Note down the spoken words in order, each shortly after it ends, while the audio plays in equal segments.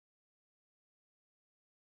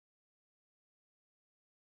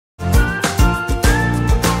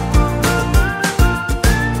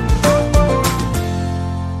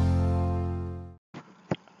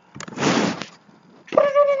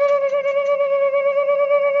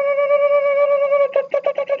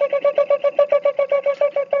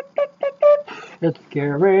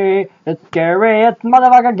Gary, it's Gary, it's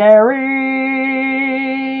motherfucker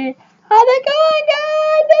Gary. How's it going,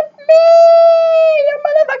 guys? It's me, your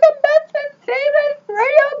motherfucking best and favorite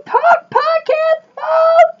radio talk podcast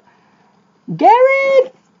host,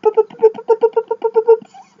 Garrys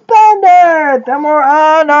Standards, and we're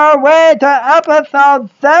on our way to episode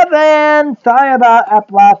 7. Sorry about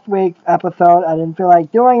last week's episode. I didn't feel like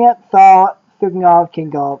doing it, so speaking of, can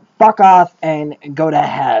go fuck off and go to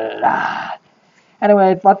hell.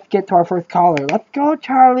 Anyways, let's get to our first caller. Let's go,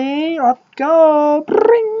 Charlie. Let's go.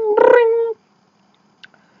 Bring, bring.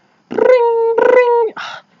 Bring, bring.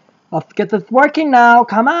 Let's get this working now.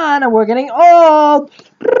 Come on, we're getting old.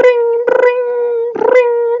 Bring, bring,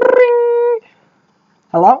 bring, bring.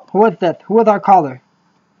 Hello? Who is this? Who is our caller?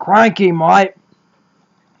 Cranky, mate.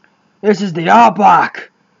 This is the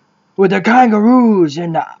outback with the kangaroos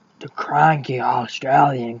and the cranky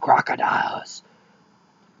Australian crocodiles.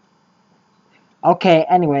 Okay,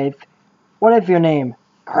 anyways, what is your name?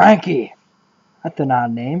 Cranky. That's an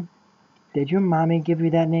odd name. Did your mommy give you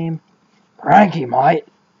that name? Cranky, mate.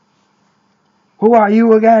 Who are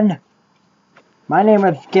you again? My name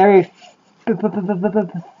is Gary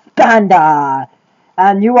Standa,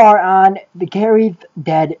 and you are on the Garrys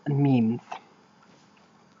Dead Memes.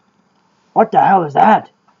 What the hell is that?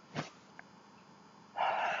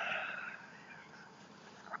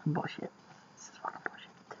 Bullshit. This is fucking bullshit.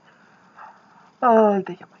 Oh, I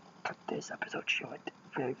think I might cut this episode short.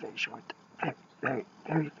 Very, very short. Very, very, very,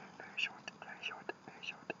 very, very short. Very short. Very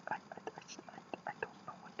short. I don't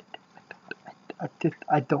know what to do.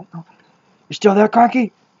 I don't know. You're still there,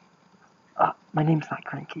 Cranky? My name's not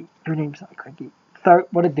Cranky. Your name's not Cranky. Sorry,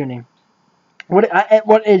 what is your name?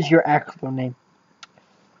 What is your actual name?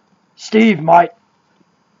 Steve, mate.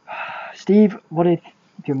 Steve, what is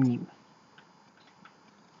your meme?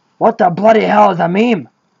 What the bloody hell is a meme?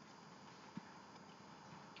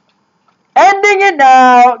 Ending it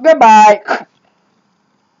now. Goodbye.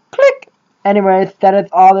 Click. Anyways, that is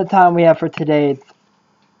all the time we have for today's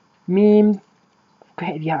memes.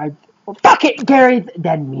 Graveyard. Well, fuck it, Garrys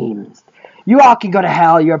Dead Memes. You all can go to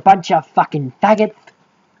hell. You're a bunch of fucking faggots.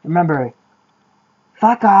 Remember,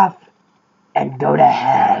 fuck off and go to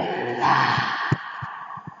hell.